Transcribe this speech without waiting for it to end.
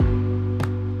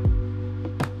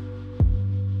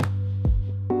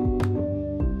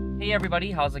Hey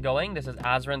everybody, how's it going? This is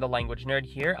Azran the Language Nerd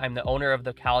here. I'm the owner of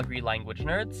the Calgary Language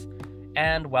Nerds,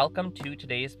 and welcome to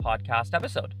today's podcast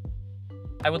episode.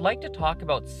 I would like to talk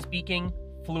about speaking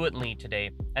fluently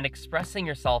today and expressing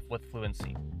yourself with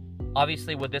fluency.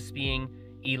 Obviously, with this being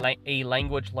a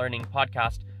language learning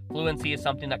podcast, fluency is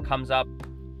something that comes up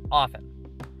often.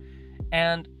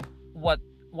 And what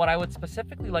I would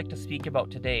specifically like to speak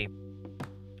about today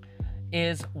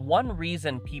is one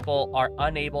reason people are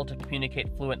unable to communicate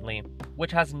fluently,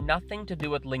 which has nothing to do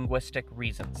with linguistic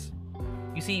reasons.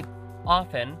 You see,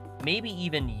 often, maybe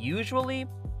even usually,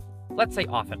 let's say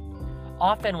often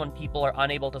when people are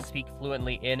unable to speak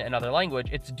fluently in another language,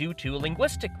 it's due to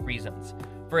linguistic reasons.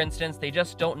 For instance, they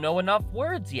just don't know enough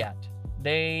words yet.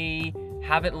 They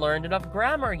haven't learned enough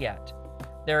grammar yet.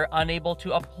 They're unable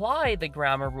to apply the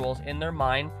grammar rules in their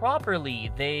mind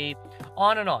properly.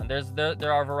 On and on.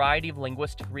 There are a variety of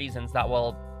linguistic reasons that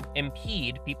will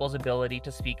impede people's ability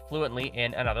to speak fluently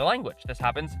in another language. This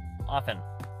happens often.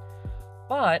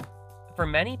 But for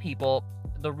many people,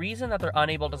 the reason that they're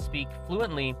unable to speak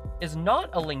fluently is not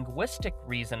a linguistic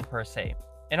reason per se.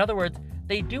 In other words,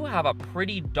 they do have a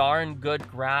pretty darn good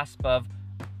grasp of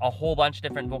a whole bunch of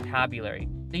different vocabulary.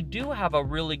 They do have a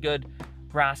really good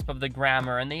grasp of the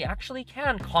grammar, and they actually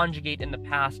can conjugate in the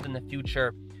past and the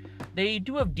future. They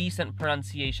do have decent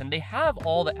pronunciation. They have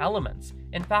all the elements.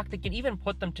 In fact, they can even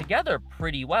put them together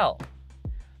pretty well.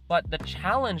 But the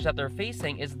challenge that they're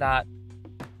facing is that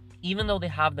even though they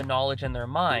have the knowledge in their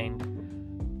mind,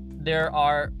 there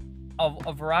are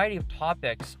a variety of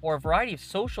topics or a variety of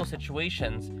social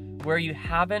situations where you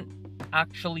haven't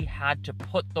actually had to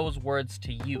put those words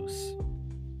to use.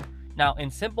 Now,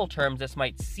 in simple terms, this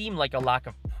might seem like a lack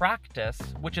of practice,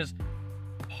 which is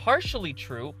partially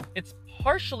true. It's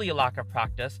partially a lack of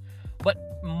practice, but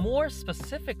more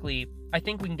specifically, I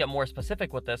think we can get more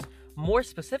specific with this. More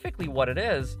specifically, what it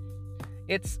is,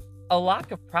 it's a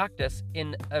lack of practice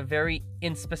in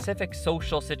specific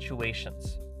social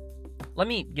situations. Let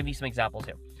me give you some examples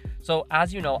here. So,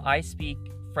 as you know, I speak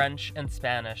French and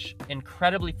Spanish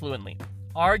incredibly fluently.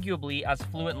 Arguably as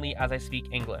fluently as I speak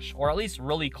English, or at least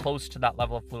really close to that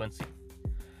level of fluency.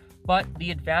 But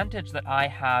the advantage that I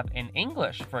have in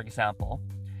English, for example,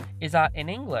 is that in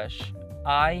English,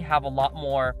 I've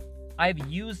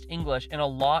used English in a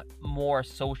lot more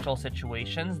social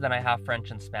situations than I have French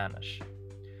and Spanish.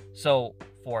 So,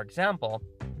 for example,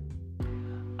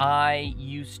 I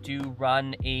used to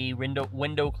run a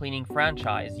window cleaning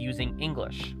franchise using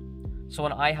English. So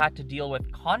when I had to deal with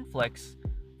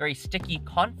very sticky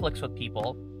conflicts with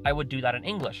people, I would do that in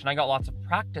English, and I got lots of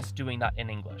practice doing that in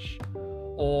English.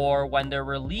 Or when there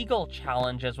were legal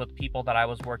challenges with people that I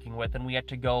was working with and we had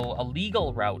to go a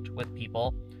legal route with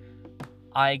people,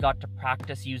 I got to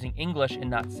practice using English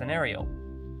in that scenario.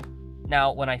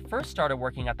 Now, when I first started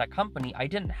working at that company, I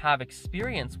didn't have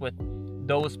experience with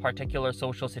those particular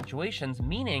social situations,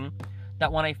 meaning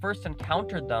that when I first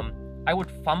encountered them, I would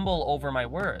fumble over my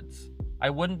words. I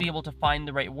wouldn't be able to find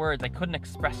the right words. I couldn't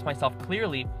express myself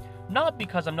clearly, not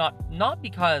because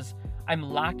I'm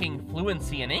lacking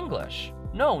fluency in English.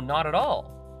 No, not at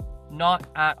all. Not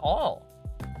at all.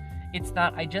 It's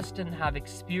that I just didn't have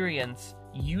experience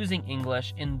using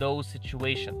English in those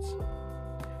situations.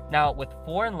 Now, with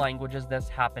foreign languages, this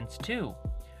happens too.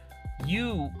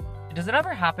 Does it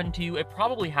ever happen to you? It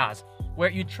probably has, where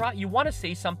you want to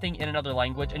say something in another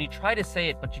language and you try to say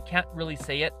it, but you can't really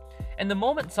say it. And the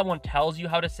moment someone tells you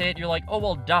how to say it, you're like, oh,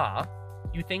 well, duh.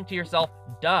 You think to yourself,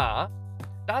 duh,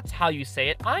 that's how you say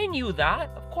it. I knew that.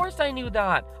 Of course I knew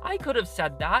that. I could have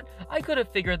said that. I could have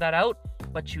figured that out,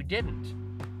 but you didn't.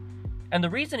 And the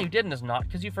reason you didn't is not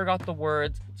because you forgot the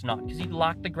words. It's not because you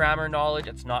lacked the grammar knowledge.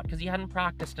 It's not because you hadn't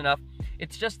practiced enough.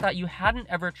 It's just that you hadn't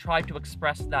ever tried to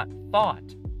express that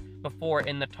thought before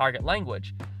in the target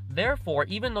language. Therefore,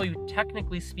 even though you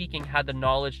technically speaking had the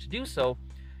knowledge to do so,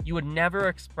 you would never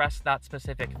express that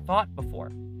specific thought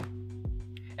before.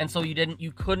 And so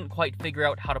you couldn't quite figure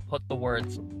out how to put the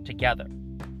words together.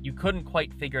 You couldn't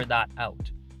quite figure that out.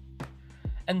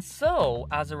 And so,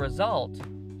 as a result,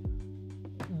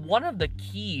 one of the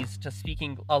keys to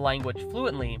speaking a language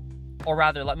fluently, or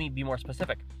rather, let me be more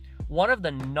specific, one of the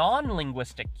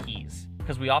non-linguistic keys,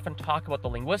 because we often talk about the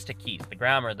linguistic keys, the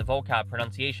grammar, the vocab,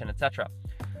 pronunciation, etc.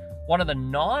 One of the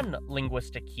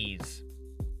non-linguistic keys,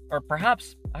 or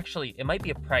perhaps, actually, it might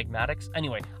be a pragmatics.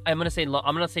 Anyway, I'm gonna say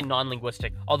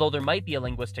non-linguistic, although there might be a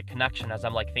linguistic connection as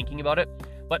I'm thinking about it.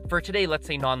 But for today, let's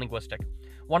say non-linguistic.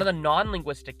 One of the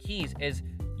non-linguistic keys is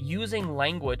using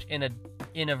language in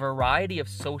a variety of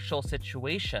social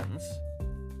situations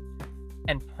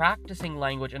and practicing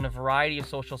language in a variety of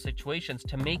social situations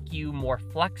to make you more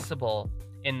flexible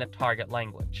in the target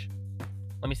language.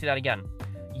 Let me say that again.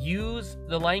 Use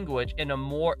the language in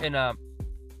a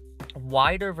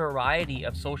wider variety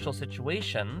of social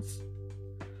situations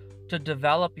to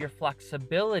develop your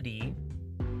flexibility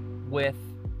with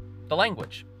the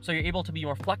language. So you're able to be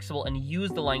more flexible and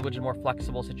use the language in more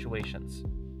flexible situations.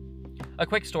 A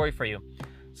quick story for you.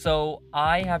 So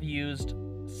I have used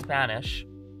Spanish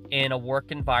in a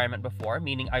work environment before,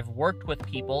 meaning I've worked with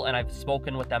people and I've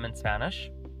spoken with them in Spanish.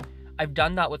 I've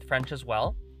done that with French as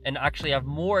well, and actually I have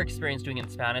more experience doing it in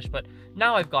Spanish, but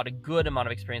now I've got a good amount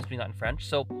of experience doing that in French.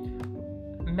 So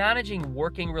managing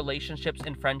working relationships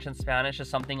in French and Spanish is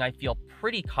something I feel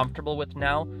pretty comfortable with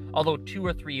now, although 2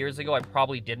 or 3 years ago I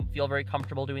probably didn't feel very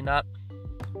comfortable doing that.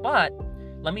 But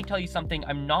let me tell you something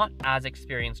I'm not as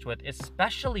experienced with,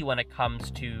 especially when it comes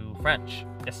to French,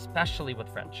 especially with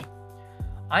French.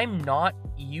 I'm not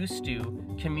used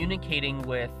to communicating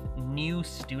with new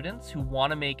students who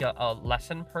want to make a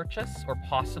lesson purchase or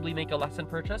possibly make a lesson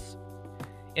purchase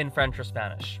in French or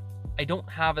Spanish. I don't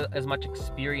have as much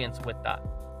experience with that.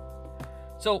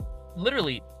 So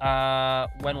literally,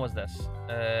 when was this?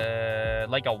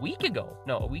 Like a week ago?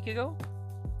 No, a week ago?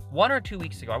 1 or 2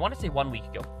 weeks ago. I want to say 1 week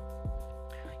ago.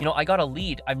 I got a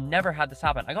lead. I've never had this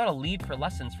happen. I got a lead for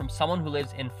lessons from someone who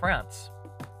lives in France.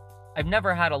 I've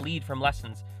never had a lead from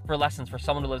lessons for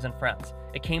someone who lives in France.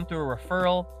 It came through a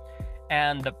referral,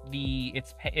 and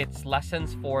it's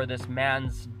lessons for this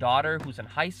man's daughter who's in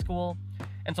high school.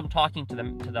 And so I'm talking to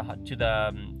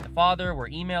the father. We're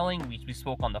emailing. We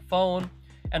spoke on the phone,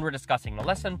 and we're discussing the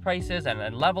lesson prices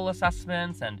and level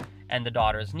assessments and the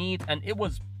daughter's needs. And it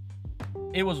was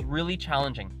really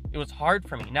challenging. It was hard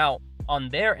for me. Now, on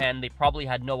their end, they probably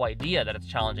had no idea that it's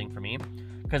challenging for me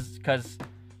because,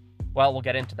 well, we'll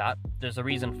get into that. There's a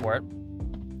reason for it.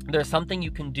 There's something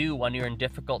you can do when you're in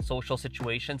difficult social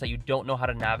situations that you don't know how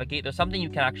to navigate. There's something you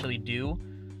can actually do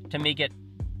to make it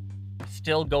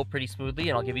still go pretty smoothly,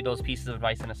 and I'll give you those pieces of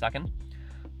advice in a second.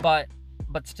 But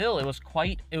still, it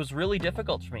was really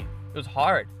difficult for me. It was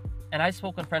hard. And I've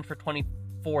spoken French for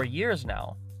 24 years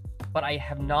now, but I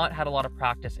have not had a lot of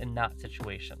practice in that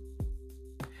situation.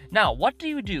 Now, what do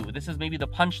you do? This is maybe the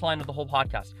punchline of the whole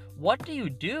podcast. What do you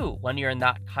do when you're in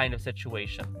that kind of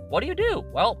situation? What do you do?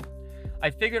 Well, I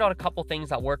figured out a couple things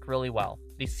that work really well.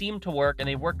 They seem to work, and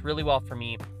they worked really well for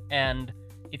me. And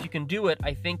if you can do it,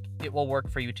 I think it will work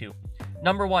for you too.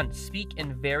 Number 1, speak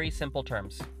in very simple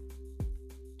terms.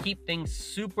 Keep things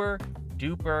super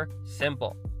duper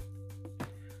simple.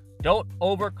 Don't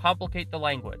overcomplicate the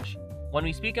language. When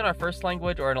we speak in our first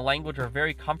language or in a language we're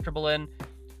very comfortable in,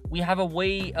 we have a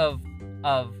way of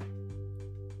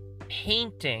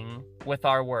painting with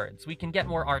our words. We can get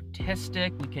more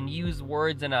artistic. We can use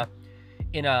words in a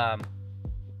I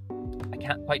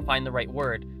can't quite find the right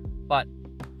word, but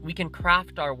we can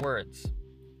craft our words.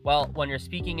 Well, when you're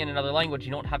speaking in another language,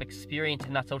 you don't have experience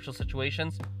in that social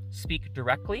situations, speak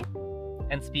directly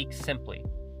and speak simply.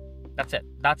 That's it.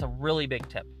 That's a really big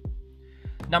tip.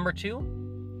 Number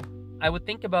 2, I would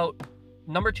think about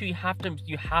you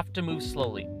have to move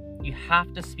slowly. You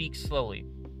have to speak slowly,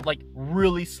 like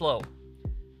really slow.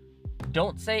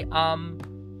 Don't say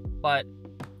but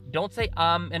don't say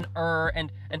and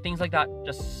and things like that.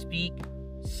 Just speak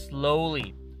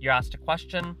slowly. You're asked a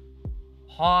question,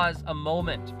 pause a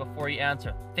moment before you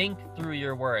answer. Think through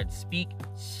your words. Speak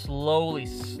slowly.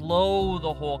 Slow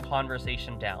the whole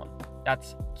conversation down.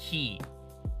 That's key.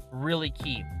 Really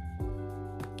key.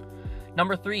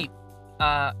 Number 3,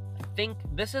 think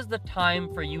this is the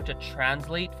time for you to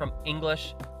translate from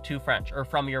English to French, or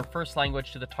from your first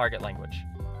language to the target language.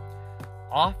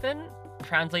 Often,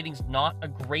 translating is not a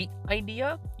great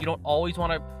idea. You don't always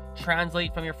want to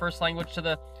translate from your first language to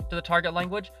the target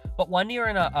language. But when you're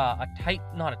in not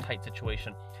a tight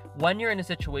situation, when you're in a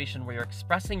situation where you're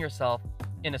expressing yourself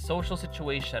in a social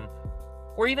situation,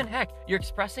 or even heck, you're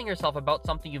expressing yourself about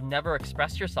something you've never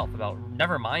expressed yourself about,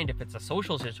 never mind if it's a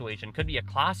social situation, could be a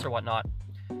class or whatnot.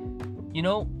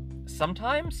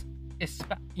 Sometimes,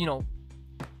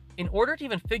 in order to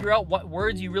even figure out what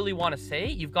words you really want to say,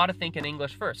 you've got to think in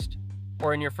English first,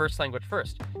 or in your first language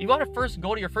first. You got to first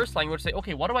go to your first language, say,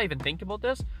 okay, what do I even think about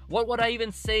this? What would I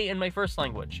even say in my first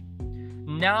language?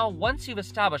 Now, once you've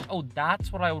established, oh,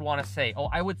 that's what I would want to say. Oh,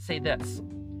 I would say this.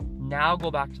 Now go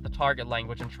back to the target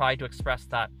language and try to express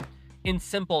that in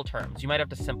simple terms. You might have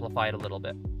to simplify it a little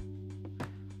bit.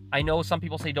 I know some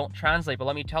people say don't translate, but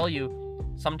let me tell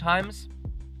you, sometimes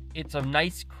it's a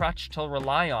nice crutch to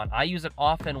rely on. I use it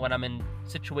often when I'm in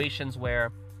situations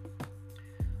where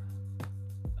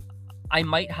I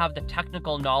might have the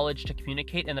technical knowledge to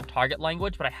communicate in the target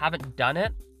language, but I haven't done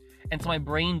it. And so my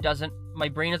brain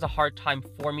has a hard time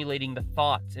formulating the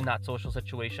thoughts in that social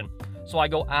situation. So I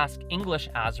go ask English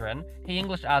Azrin, hey,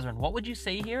 English Azrin, what would you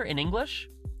say here in English?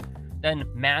 Then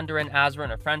Mandarin Azrin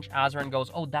or French Azrin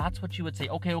goes, oh, that's what you would say.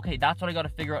 Okay, that's what I got to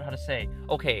figure out how to say.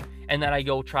 Okay, and then I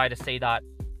go try to say that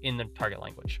in the target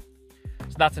language.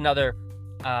 So that's another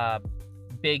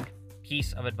big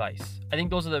piece of advice. I think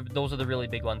those are the really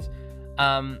big ones.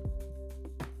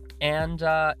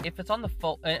 If it's on the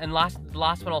full, and the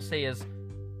last one I'll say is,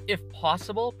 if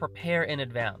possible, prepare in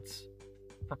advance.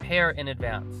 Prepare in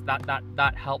advance.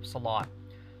 That helps a lot.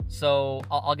 So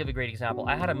I'll give a great example.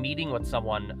 I had a meeting with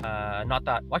someone,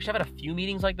 actually I've had a few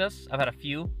meetings like this. I've had a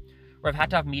few where I've had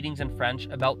to have meetings in French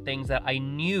about things that I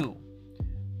knew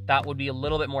that would be a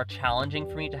little bit more challenging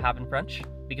for me to have in French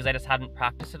because I just hadn't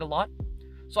practiced it a lot.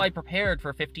 So I prepared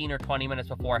for 15 or 20 minutes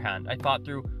beforehand. I thought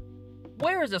through,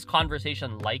 where is this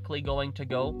conversation likely going to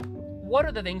go? What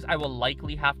are the things I will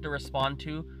likely have to respond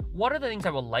to? What are the things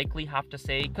I will likely have to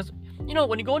say? Because,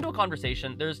 when you go into a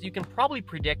conversation, you can probably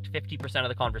predict 50% of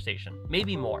the conversation,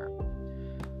 maybe more.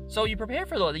 So you prepare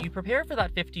for that. You prepare for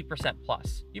that 50%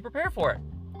 plus. You prepare for it.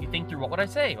 You think through, what would I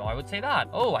say? Oh, I would say that.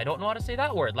 Oh, I don't know how to say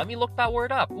that word. Let me look that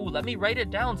word up. Ooh, let me write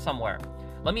it down somewhere.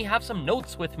 Let me have some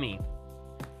notes with me.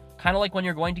 Kind of like when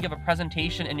you're going to give a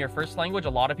presentation in your first language, a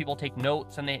lot of people take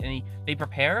notes and they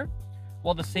prepare.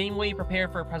 Well, the same way you prepare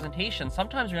for a presentation,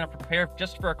 sometimes you're going to prepare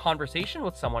just for a conversation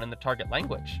with someone in the target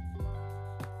language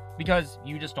because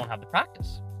you just don't have the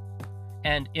practice.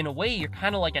 And in a way, you're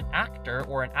kind of like an actor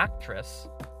or an actress,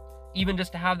 even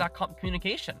just to have that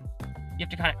communication. You have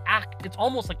to kind of act. It's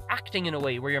almost like acting in a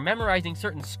way where you're memorizing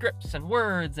certain scripts and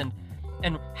words and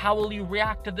how will you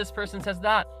react if this person says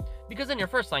that? Because in your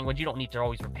first language, you don't need to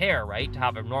always prepare, right, to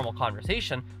have a normal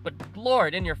conversation. But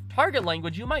Lord, in your target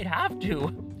language, you might have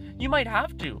to. You might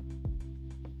have to.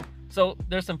 So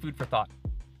there's some food for thought.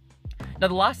 Now,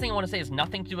 the last thing I want to say is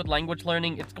nothing to do with language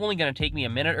learning. It's only going to take me a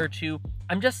minute or two.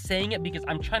 I'm just saying it because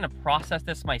I'm trying to process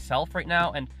this myself right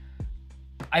now. And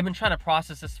I've been trying to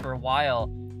process this for a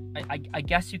while. I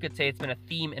guess you could say it's been a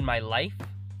theme in my life.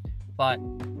 But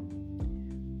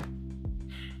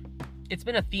it's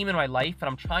been a theme in my life, and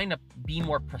I'm trying to be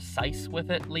more precise with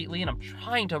it lately. And I'm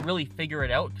trying to really figure it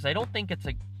out because I don't think it's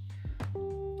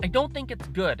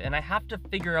good, and I have to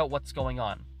figure out what's going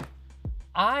on.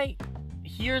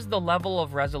 Here's the level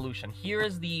of resolution. Here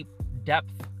is the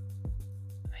depth.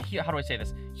 How do I say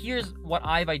this? Here's what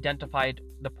I've identified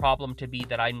the problem to be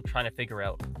that I'm trying to figure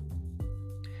out.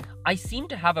 I seem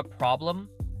to have a problem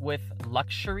with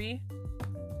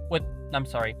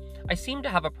I seem to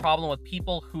have a problem with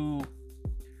people who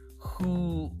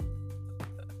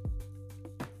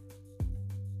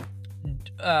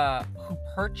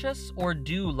purchase or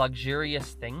do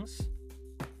luxurious things.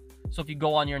 So if you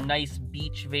go on your nice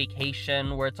beach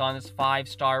vacation where it's on this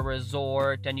 5-star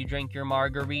resort and you drink your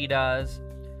margaritas,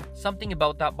 something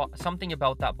about that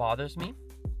bothers me.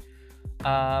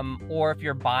 Or if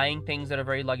you're buying things that are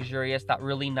very luxurious, that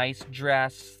really nice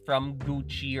dress from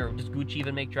Gucci, or does Gucci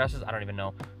even make dresses? I don't even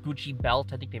know. Gucci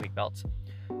belt, I think they make belts,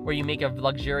 where you make a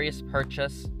luxurious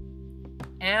purchase.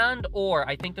 Or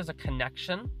I think there's a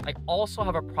connection. I also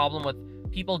have a problem with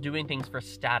people doing things for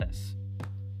status.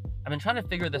 I've been trying to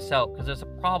figure this out because there's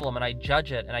a problem and I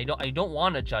judge it, and I don't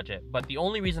want to judge it. But the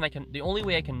only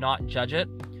way I can not judge it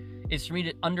is for me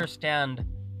to understand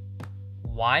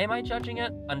why am I judging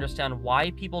it, understand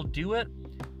why people do it,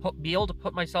 be able to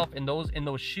put myself in those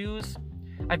shoes.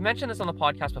 I've mentioned this on the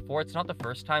podcast before. It's not the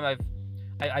first time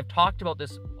I've talked about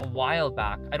this a while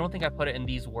back. I don't think I put it in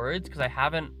these words because I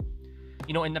haven't,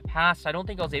 in the past, I don't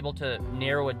think I was able to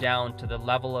narrow it down to the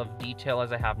level of detail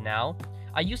as I have now.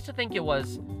 I used to think it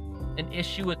was an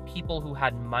issue with people who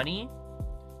had money,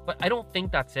 but I don't think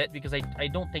that's it, because I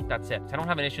don't think that's it. I don't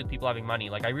have an issue with people having money.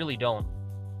 Like, I really don't.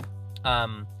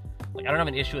 I don't have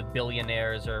an issue with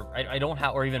billionaires, or I don't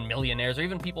have, or even millionaires, or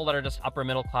even people that are just upper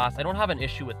middle class. I don't have an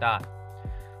issue with that.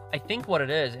 I think what it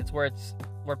is, it's where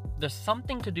there's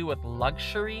something to do with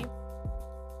luxury,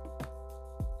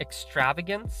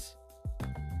 extravagance,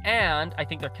 and I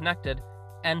think they're connected,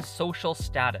 and social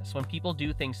status. When people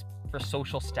do things for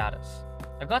social status,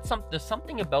 there's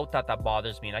something about that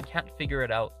bothers me, and I can't figure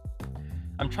it out.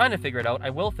 I'm trying to figure it out. I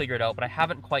will figure it out, but I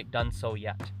haven't quite done so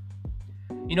yet.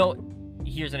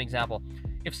 Here's an example.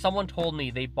 If someone told me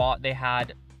they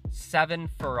had 7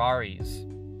 Ferraris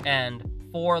and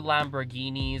 4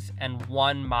 Lamborghinis and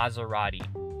 1 Maserati.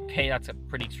 Okay, that's a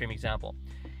pretty extreme example.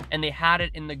 And they had it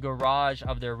in the garage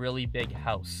of their really big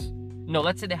house. No,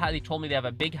 let's say they told me they have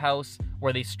a big house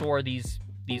where they store these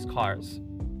cars.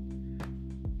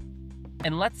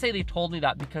 And let's say they told me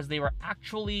that because they were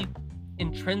actually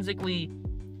intrinsically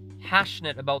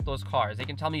passionate about those cars. They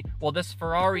can tell me, well, this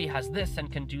Ferrari has this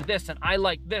and can do this, and I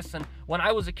like this. And when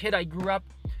I was a kid, I grew up,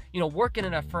 working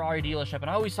in a Ferrari dealership, and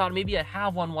I always thought maybe I'd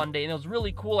have one day, and it was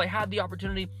really cool. I had the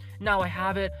opportunity. Now I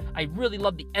have it. I really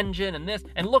love the engine and this,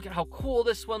 and look at how cool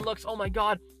this one looks. Oh my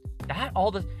God.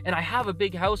 And I have a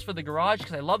big house for the garage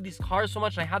because I love these cars so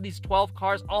much, and I have these 12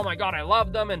 cars. Oh my God, I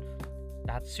love them. And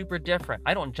that's super different.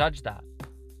 I don't judge that.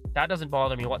 That doesn't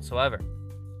bother me whatsoever.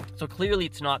 So clearly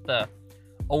it's not the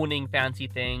owning fancy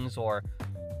things or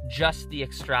just the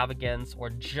extravagance or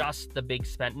just the big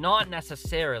spend. Not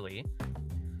necessarily.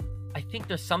 I think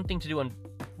there's something to do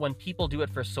when people do it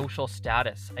for social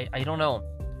status. I don't know.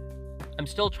 I'm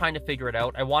still trying to figure it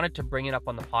out. I wanted to bring it up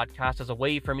on the podcast as a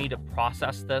way for me to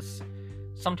process this.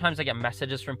 Sometimes I get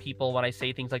messages from people when I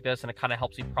say things like this, and it kind of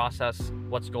helps me process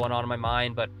what's going on in my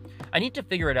mind. But I need to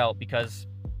figure it out because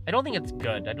I don't think it's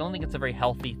good. I don't think it's a very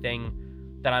healthy thing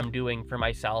that I'm doing for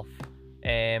myself.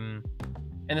 And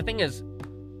the thing is,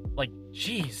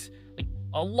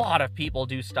 a lot of people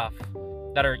do stuff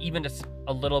that are even just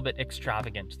a little bit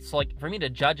extravagant. So for me to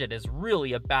judge it is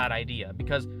really a bad idea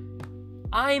because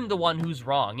I'm the one who's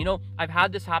wrong. I've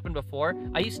had this happen before.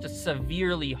 I used to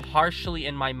severely, harshly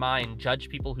in my mind judge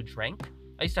people who drank.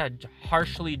 I used to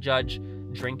harshly judge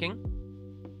drinking.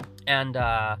 And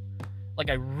I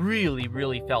really,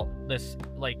 really felt this,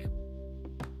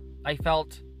 I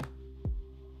felt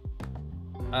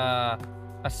a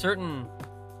certain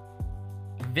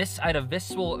I had a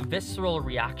visceral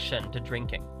reaction to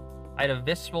drinking. I had a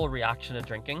visceral reaction to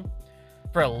drinking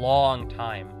for a long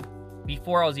time.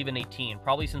 Before I was even 18,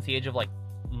 probably since the age of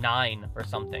 9 or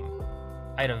something.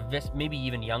 I had maybe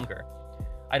even younger.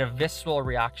 I had a visceral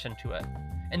reaction to it.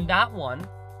 And that one,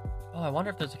 I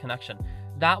wonder if there's a connection.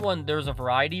 That one, there's a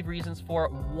variety of reasons for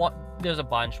it. There's a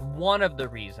bunch. One of the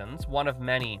reasons, one of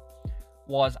many,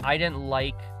 was I didn't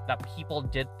like that people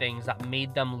did things that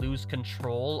made them lose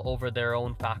control over their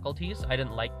own faculties. I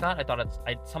didn't like that. I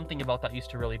thought something about that used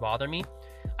to really bother me.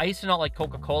 I used to not like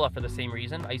Coca-Cola for the same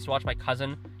reason. I used to watch my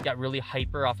cousin get really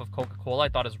hyper off of Coca-Cola. I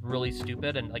thought it was really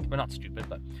stupid and not stupid,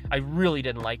 but I really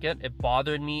didn't like it. It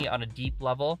bothered me on a deep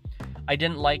level. I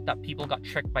didn't like that people got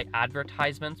tricked by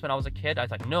advertisements when I was a kid. I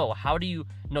was like, no, you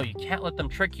can't let them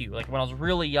trick you. When I was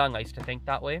really young, I used to think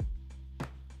that way.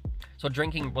 So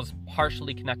drinking was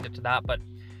partially connected to that, but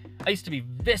I used to be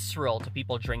visceral to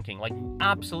people drinking,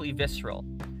 absolutely visceral.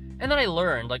 And then I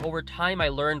learned, over time, I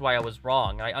learned why I was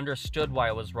wrong. I understood why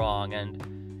I was wrong,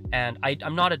 and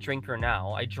I'm not a drinker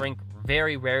now. I drink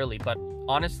very rarely, but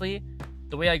honestly,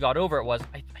 the way I got over it was,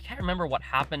 I can't remember what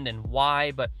happened and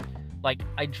why, but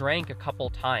I drank a couple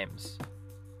times,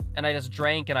 and I just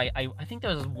drank, and I think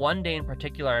there was one day in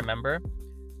particular I remember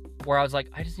where I was like,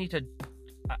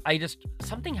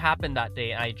 something happened that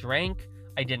day, and I drank.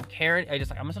 I didn't care. I'm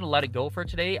just gonna let it go for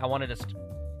today. I want to just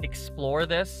explore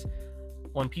this.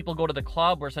 When people go to the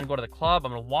club, we're just gonna go to the club.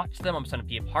 I'm gonna watch them. I'm just gonna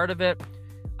be a part of it.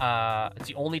 It's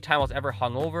the only time I was ever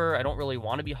hungover. I don't really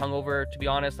want to be hungover, to be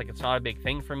honest. It's not a big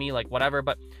thing for me. Whatever.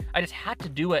 But I just had to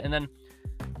do it. And then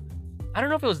I don't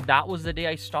know if that was the day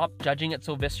I stopped judging it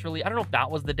so viscerally. I don't know if that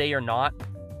was the day or not.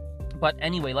 But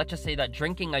anyway, let's just say that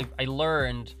drinking, I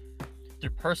learned through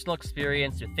personal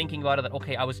experience, through thinking about it, that,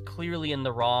 okay, I was clearly in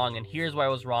the wrong, and here's why I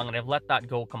was wrong, and I've let that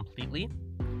go completely.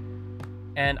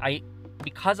 And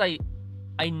because I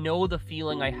know the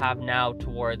feeling I have now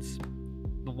towards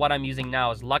what I'm using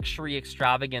now is luxury,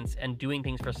 extravagance, and doing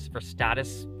things for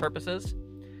status purposes.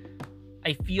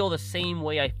 I feel the same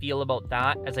way I feel about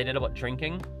that as I did about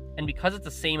drinking. And because it's the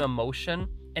same emotion,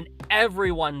 and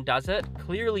everyone does it,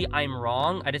 clearly I'm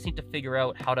wrong. I just need to figure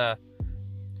out how to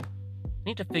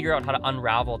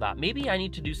unravel that. Maybe I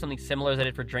need to do something similar as I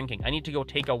did for drinking. I need to go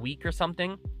take a week or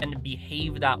something and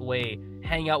behave that way,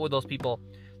 hang out with those people,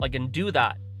 and do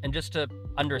that, and just to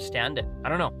understand it. I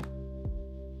don't know.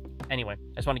 Anyway,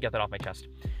 I just want to get that off my chest.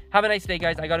 Have a nice day,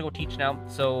 guys. I gotta go teach now.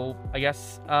 So I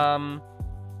guess, I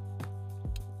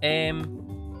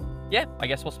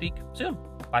guess we'll speak soon.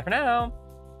 Bye for now.